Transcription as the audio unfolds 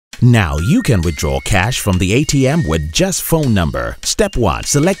Now you can withdraw cash from the ATM with just phone number. Step 1.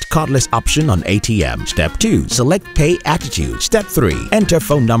 Select cardless option on ATM. Step 2. Select Pay Attitude. Step 3. Enter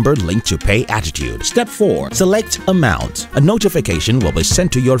phone number linked to Pay Attitude. Step 4. Select amount. A notification will be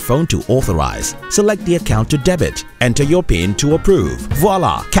sent to your phone to authorize. Select the account to debit. Enter your PIN to approve.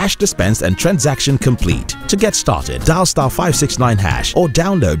 Voila! Cash dispense and transaction complete. To get started, dial *569# or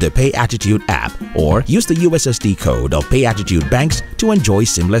download the Pay Attitude app or use the USSD code of Pay Attitude banks to enjoy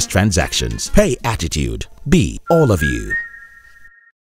seamless transactions. Pay Attitude. Be all of you.